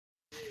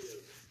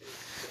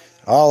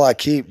All I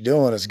keep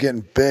doing is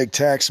getting big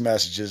text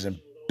messages and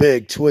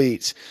big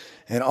tweets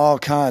and all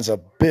kinds of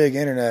big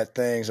internet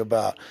things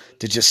about,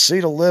 did you see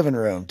the living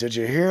room? Did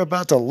you hear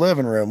about the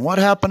living room? What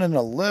happened in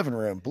the living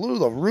room? Blew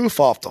the roof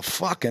off the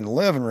fucking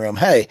living room.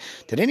 Hey,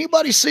 did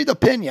anybody see the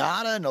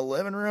pinata in the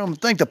living room? I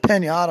think the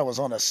pinata was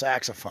on a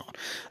saxophone.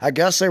 I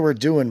guess they were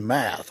doing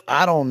math.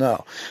 I don't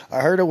know.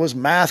 I heard it was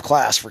math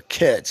class for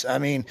kids. I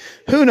mean,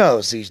 who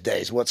knows these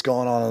days what's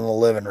going on in the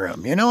living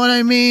room? You know what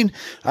I mean?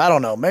 I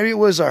don't know. Maybe it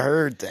was a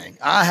herd thing.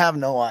 I have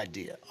no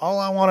idea. All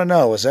I want to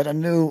know is that a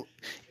new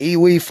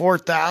EWE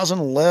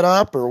 4000 lit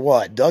up or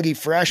what? Dougie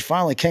Fresh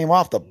finally came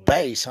off the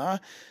bass, huh?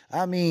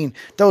 I mean,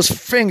 those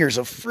fingers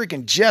of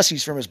freaking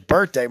Jesse's from his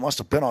birthday must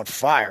have been on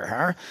fire,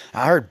 huh?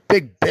 I heard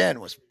Big Ben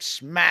was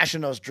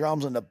smashing those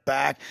drums in the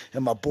back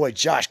and my boy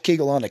Josh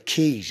Kegel on the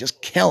keys,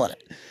 just killing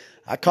it.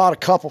 I caught a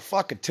couple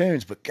fucking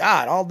tunes, but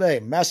God, all day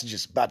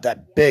messages about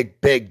that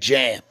big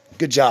jam.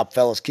 Good job,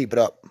 fellas. Keep it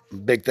up.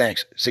 Big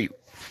thanks. See you.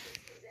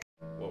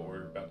 What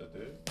we're about to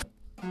do.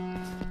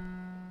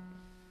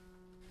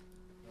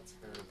 Let's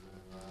go to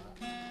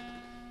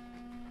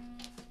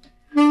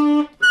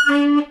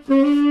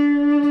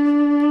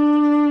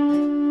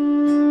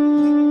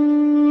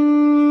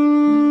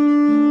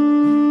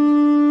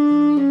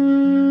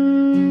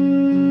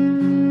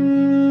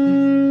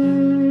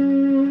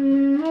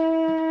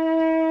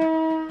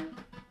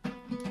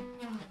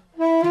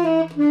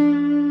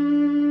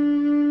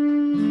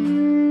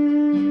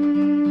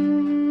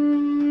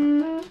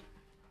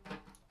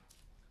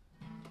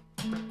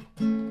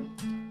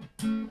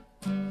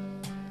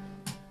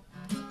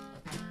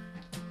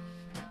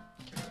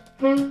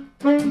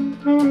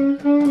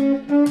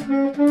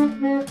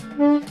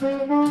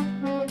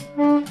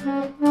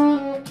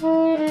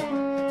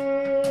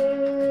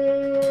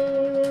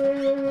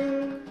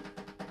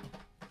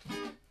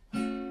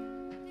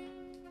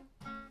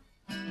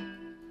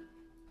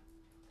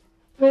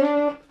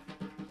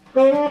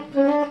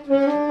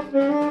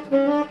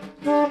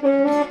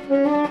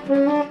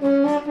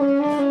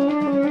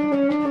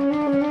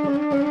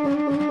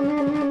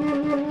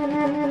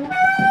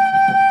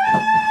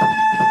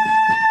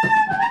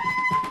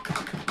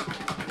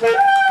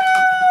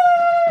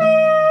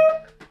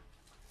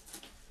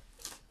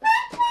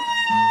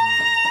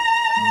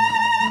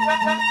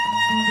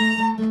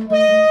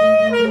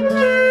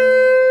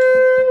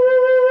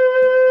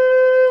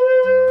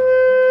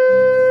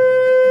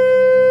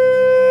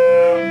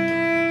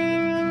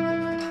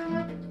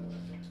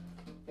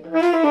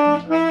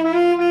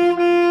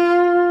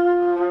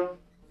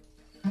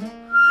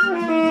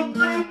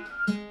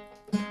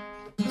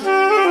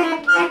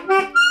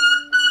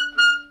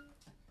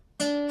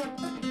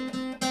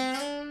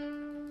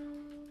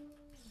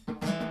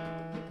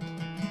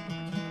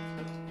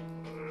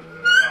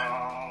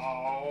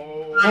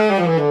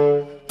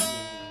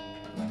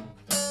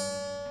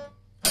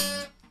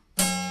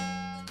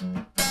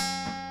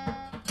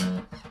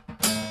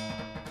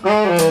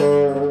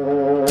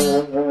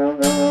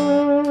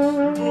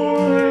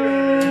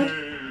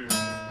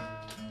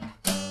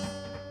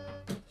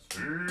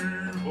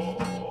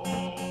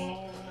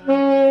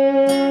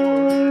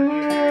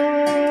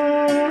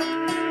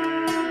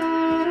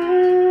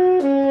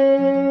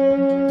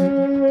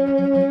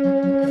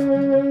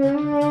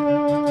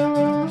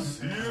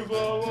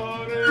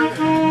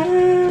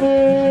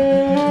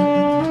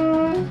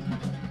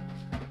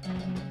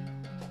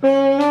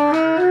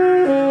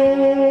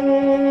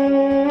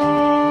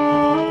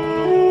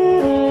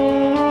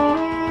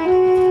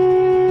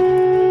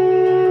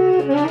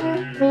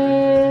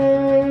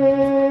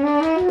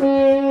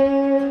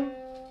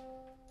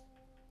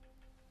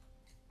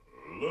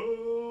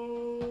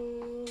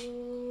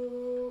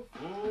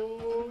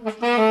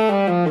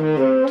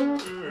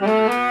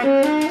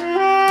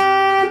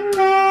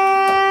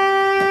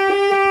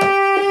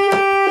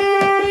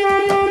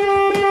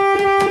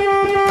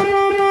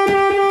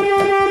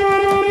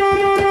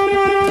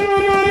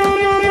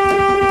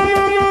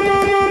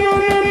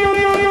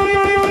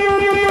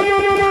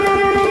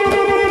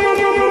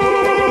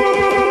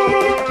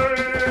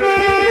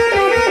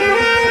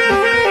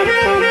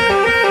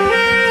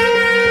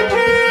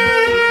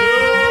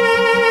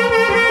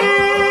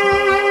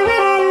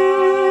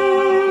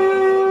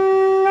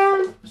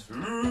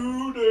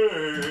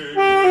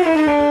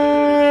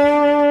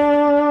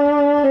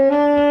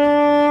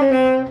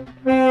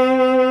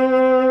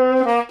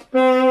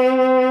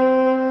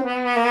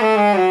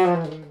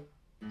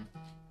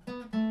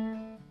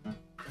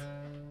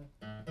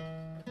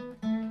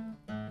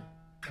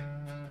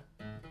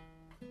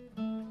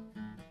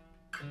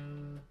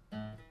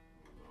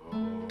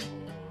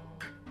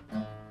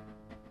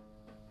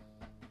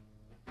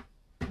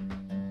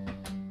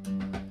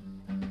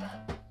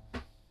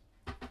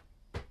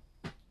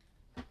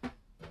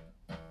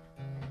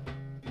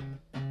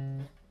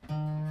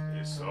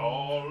It's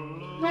all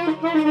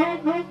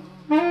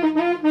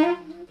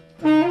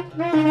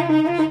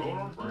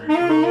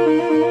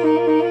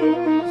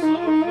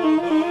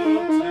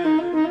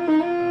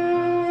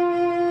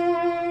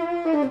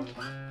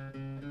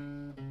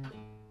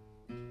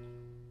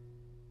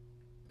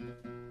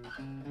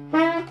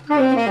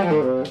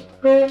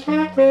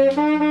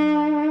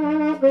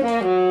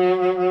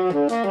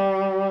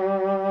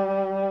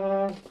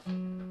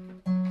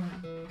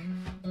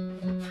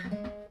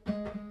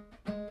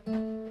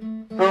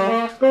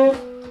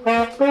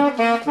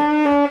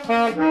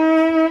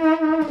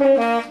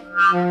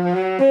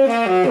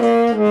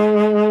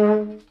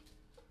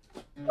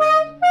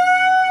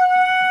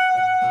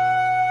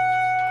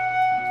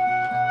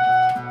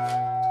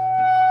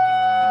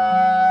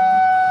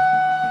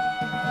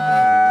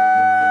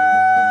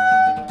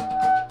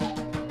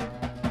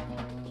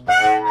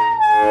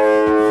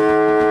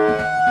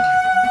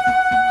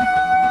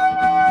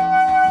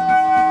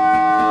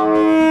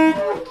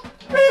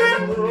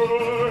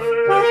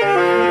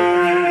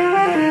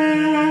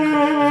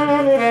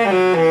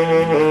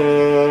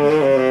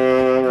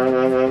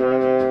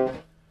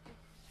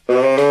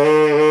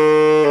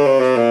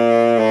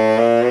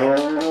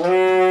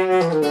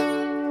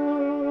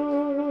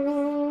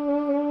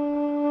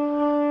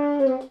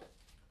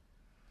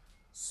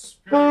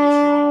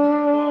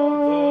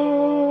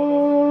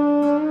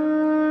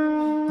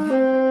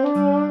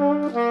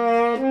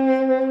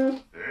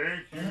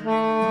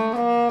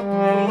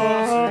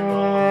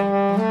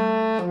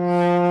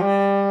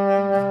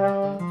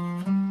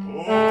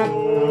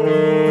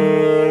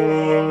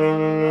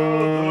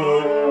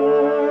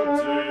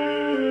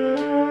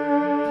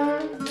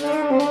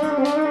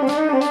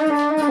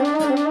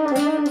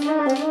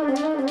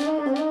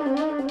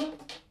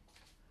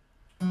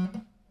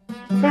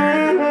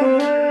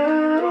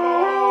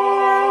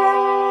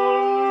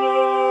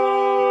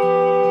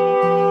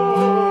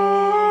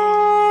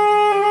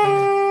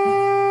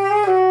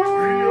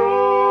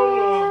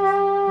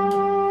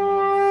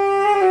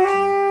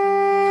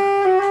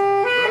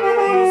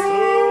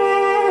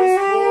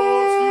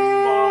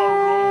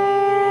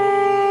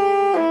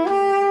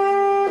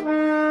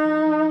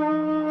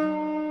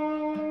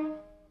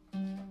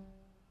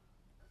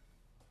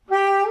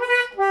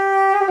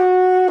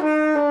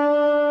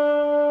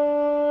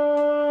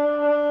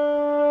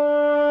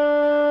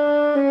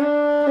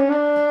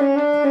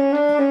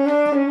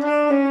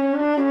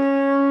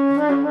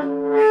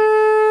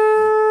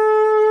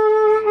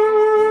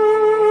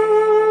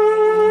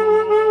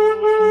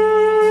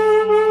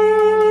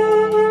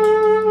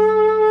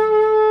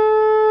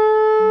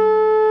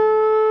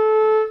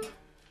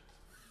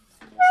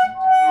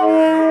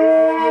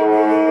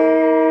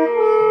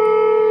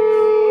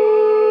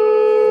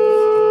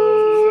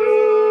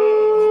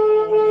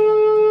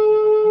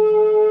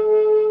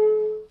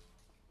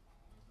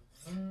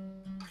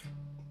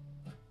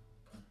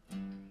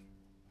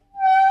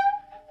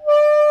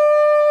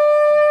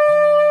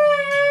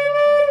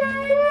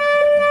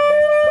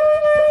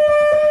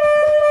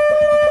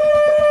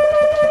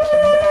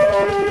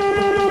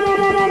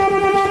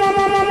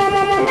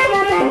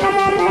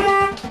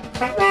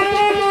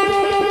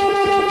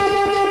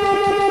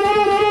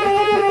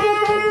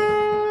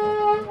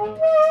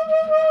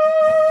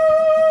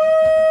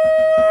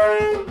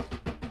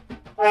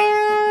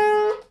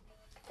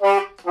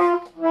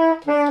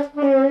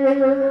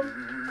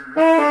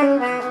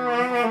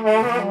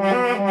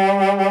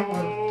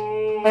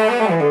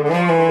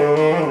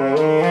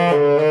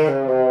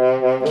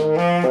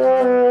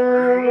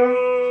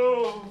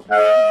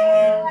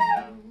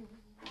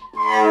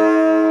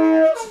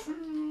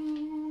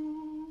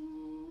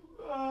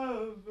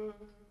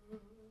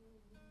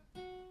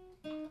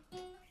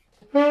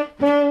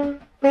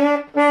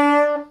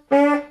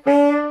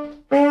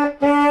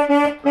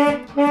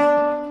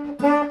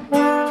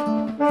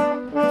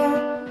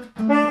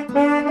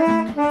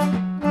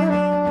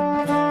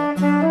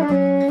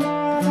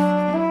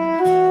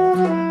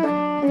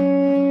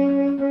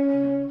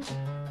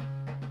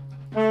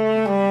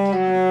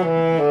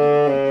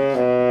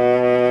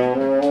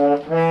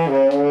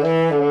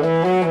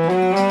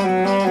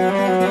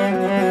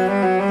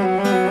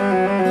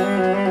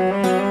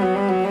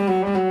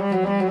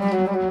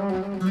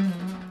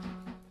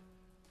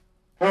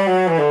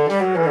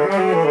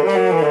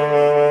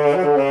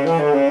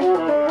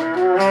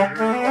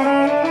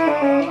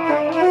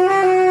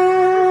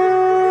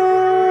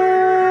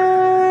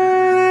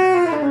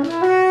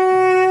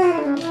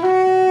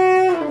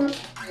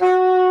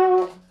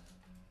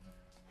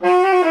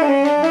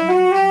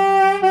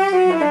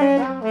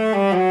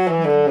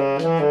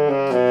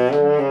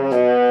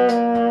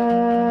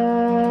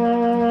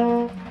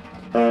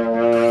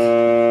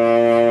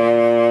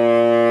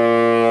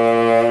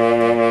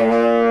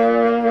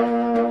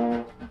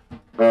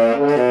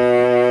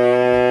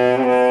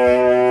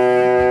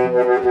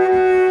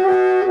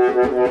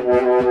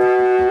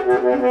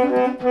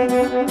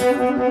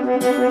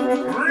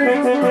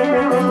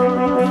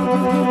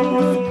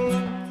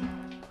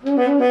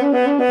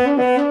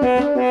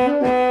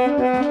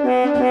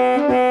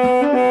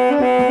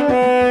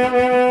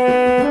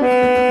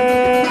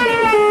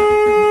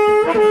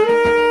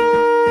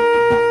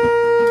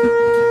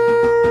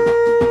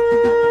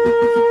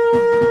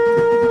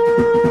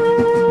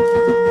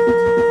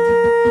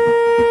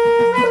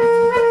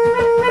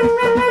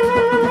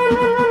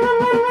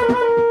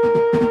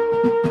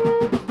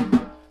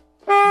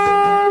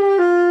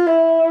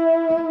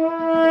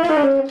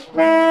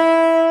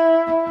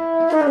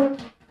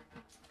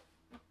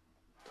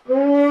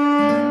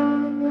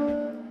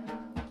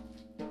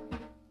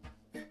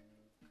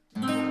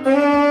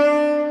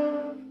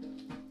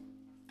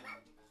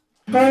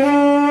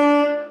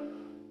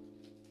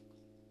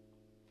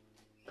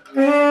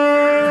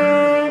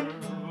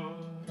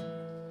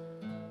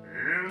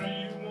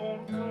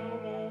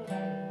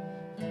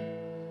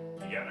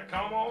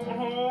Come on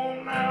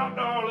home now,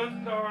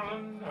 darling,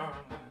 darling,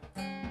 darling.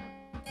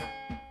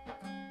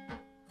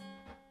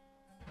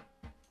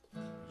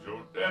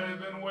 Your daddy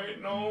been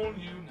waiting on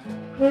you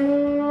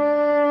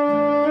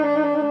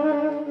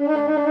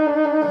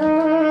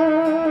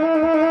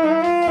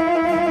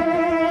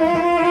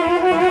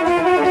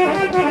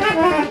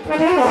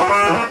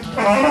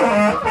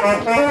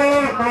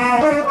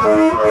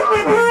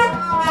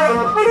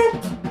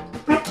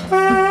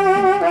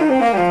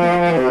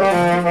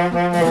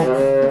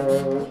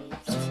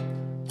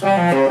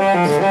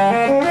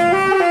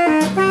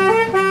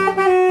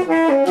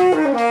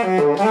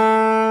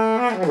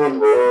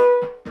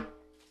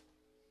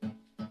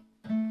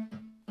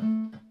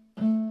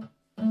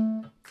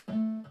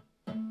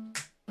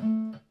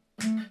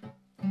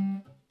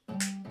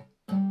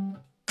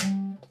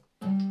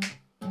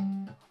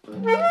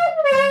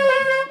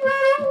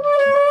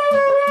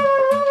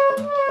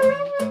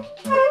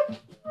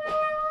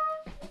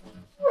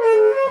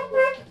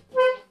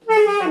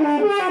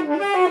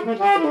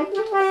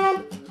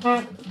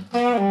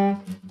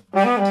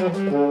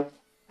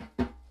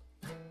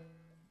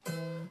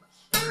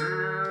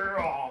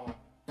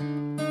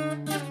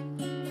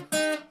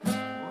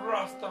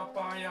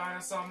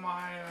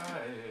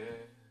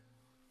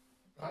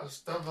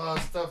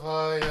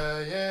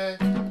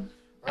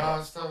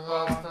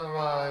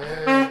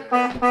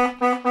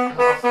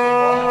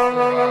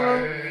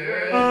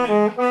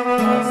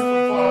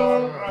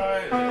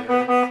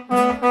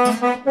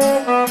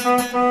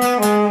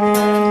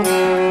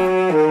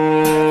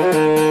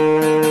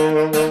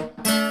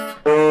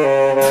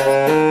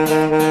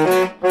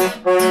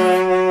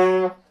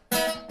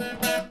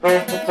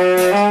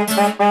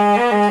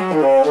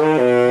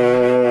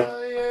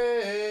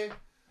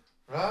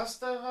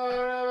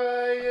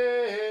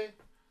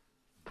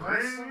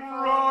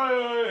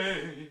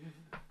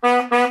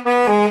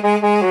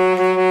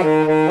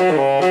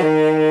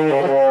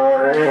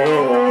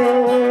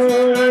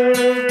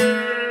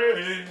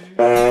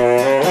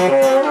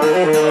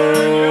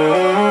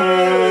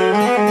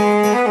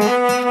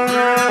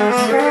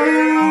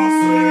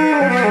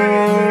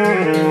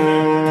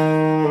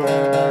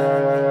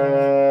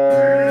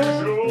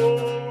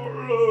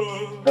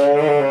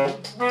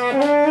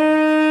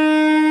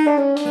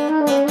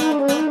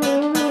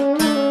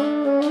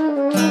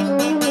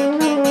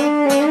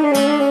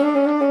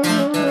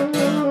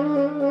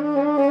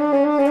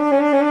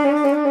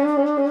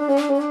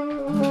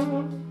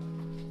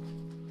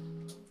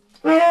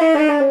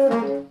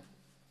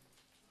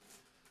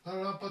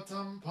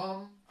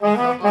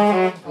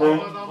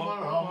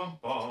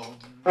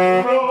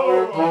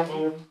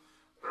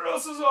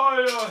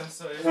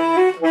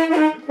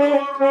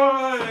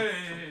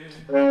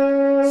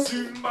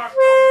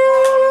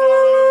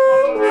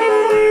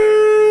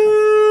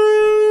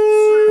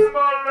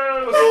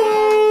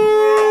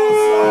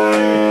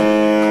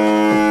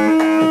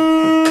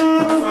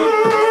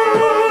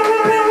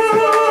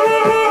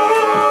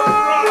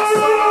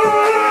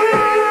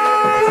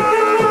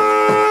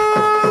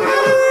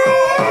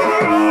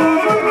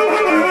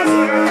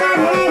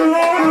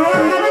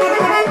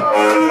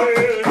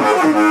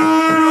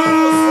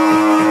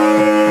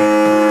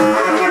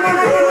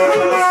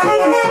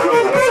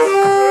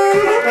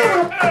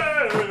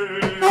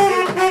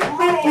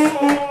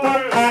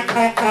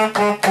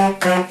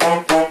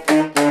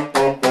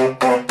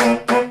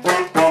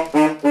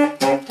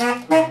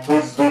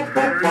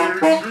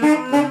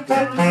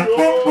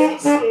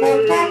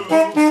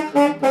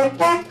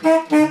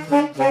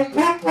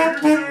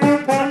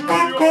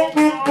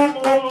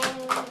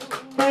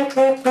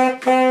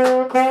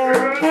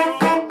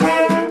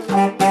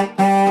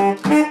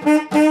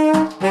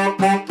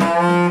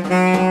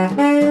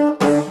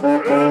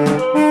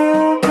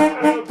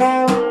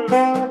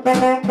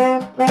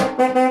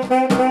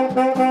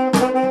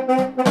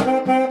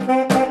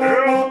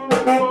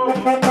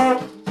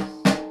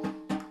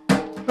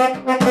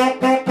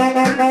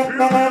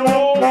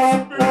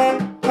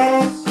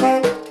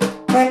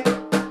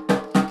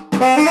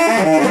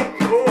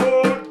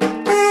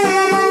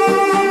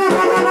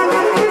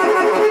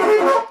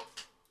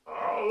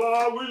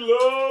Lord, we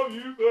love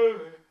you,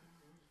 baby.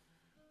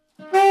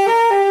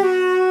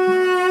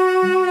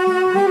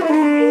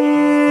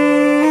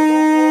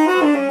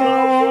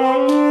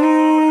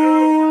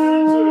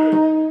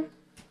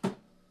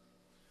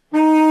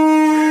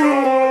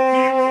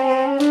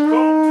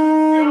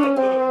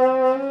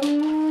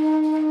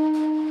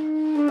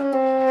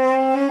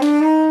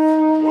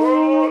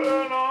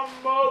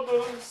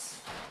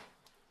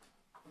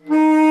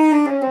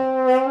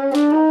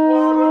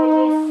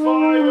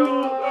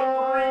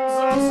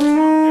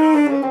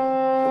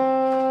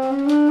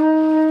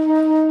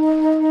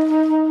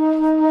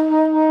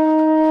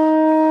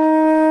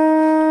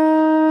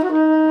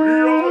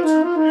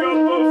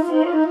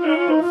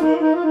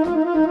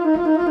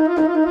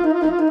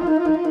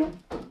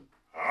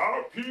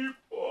 Our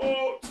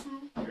people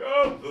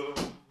together.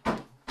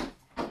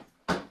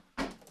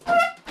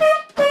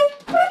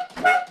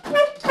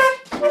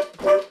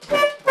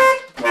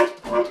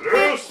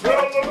 Let's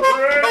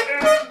celebrate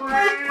and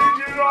bring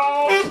it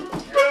all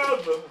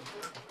together.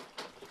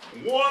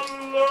 One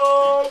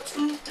love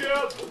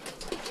together.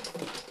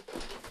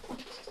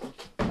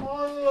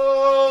 One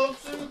love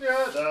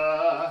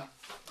together.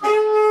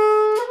 One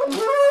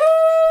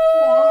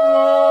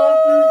love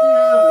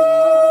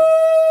together.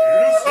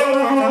 It's all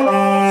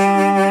together.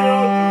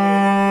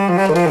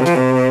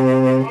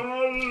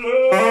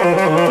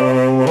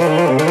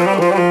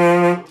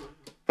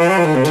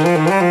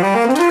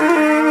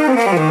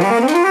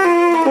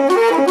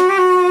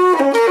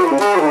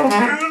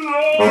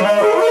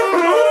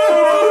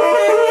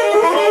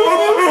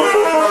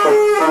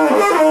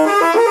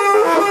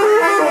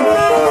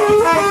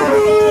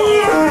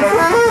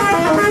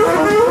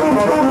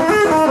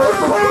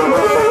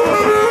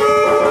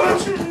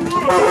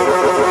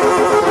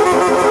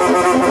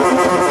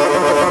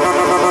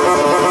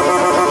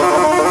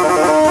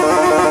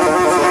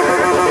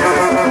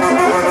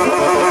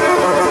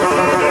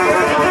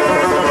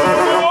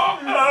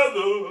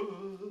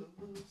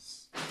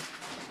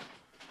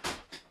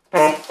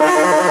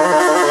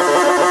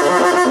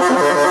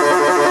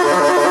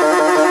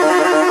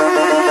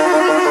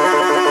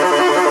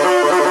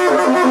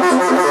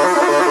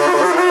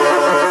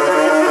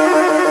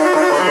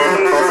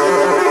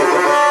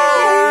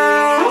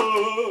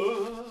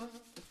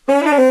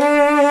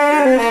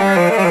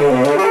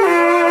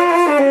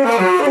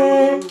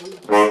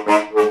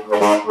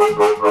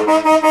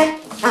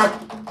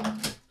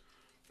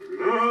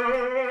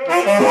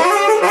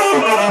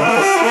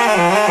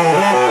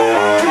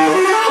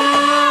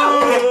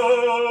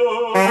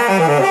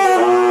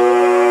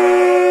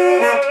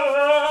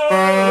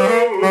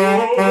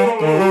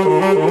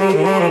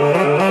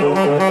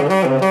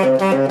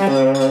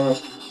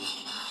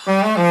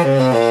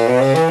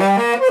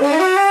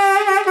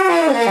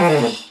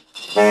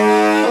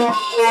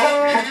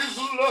 He's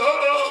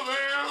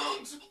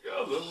loving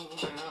together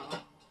now.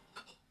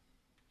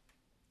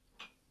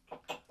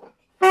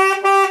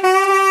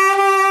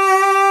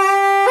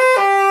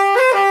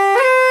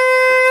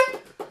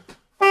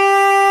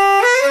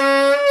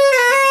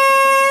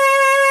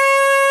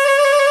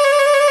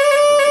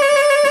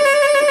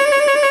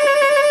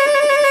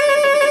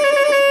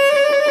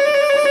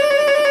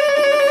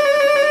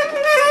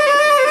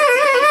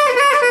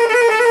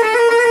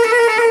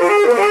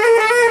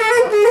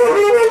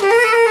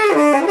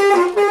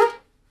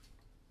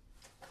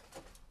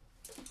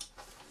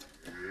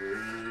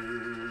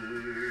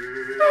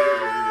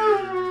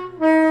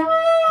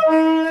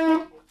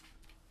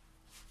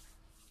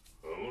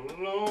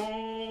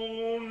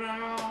 Alone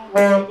now,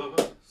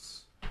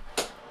 brothers.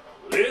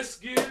 Let's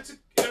get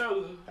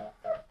together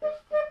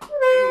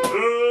and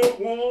love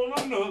one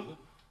another.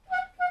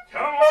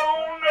 Come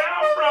on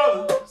now,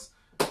 brothers.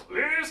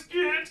 Let's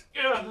get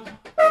together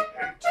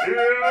and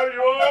tell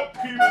your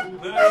people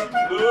that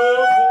you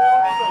love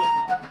one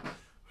another.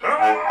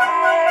 Come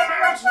on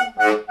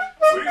now,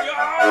 we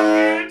all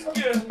get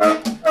together,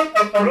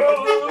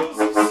 brothers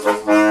and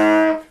sisters,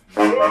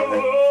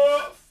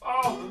 brother,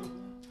 father.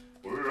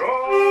 We're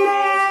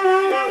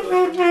all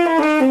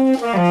together.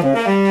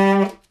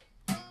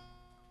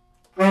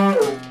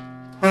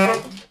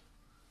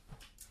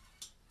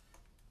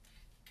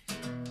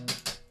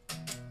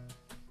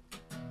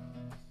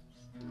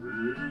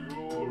 Bring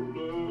your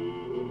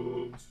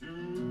love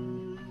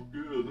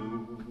together.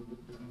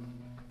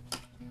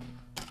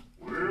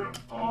 We're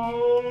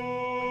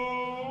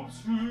all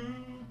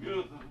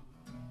together.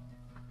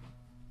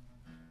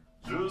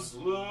 Just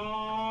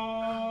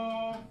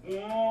love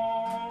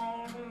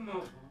one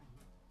another.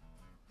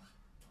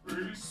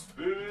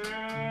 Respect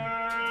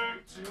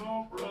your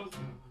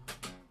brother.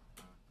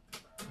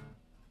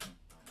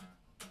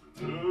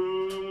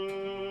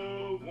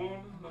 Love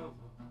one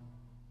another.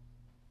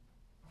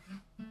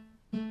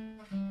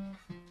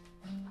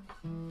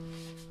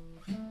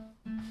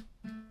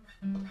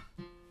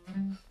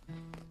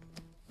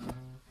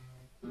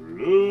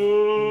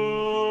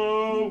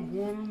 Love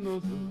one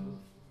another.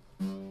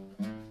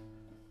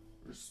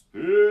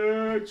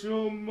 Respect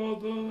your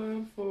mother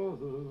and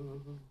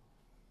father.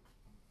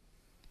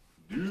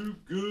 Do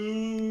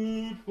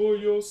good for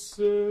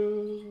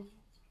yourself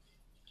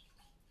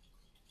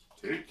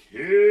Take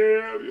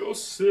care of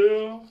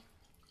yourself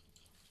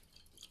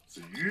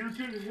so you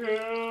can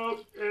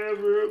help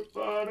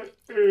everybody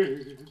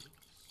else.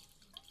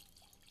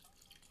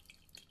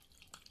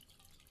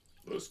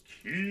 Let's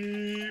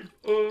keep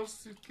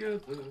us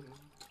together.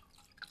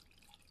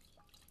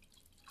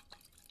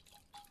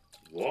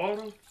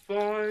 Water,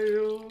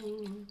 fire,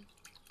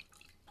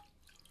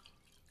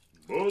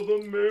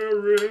 Mother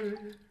Mary,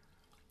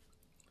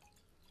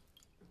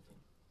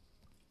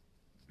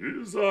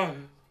 desire.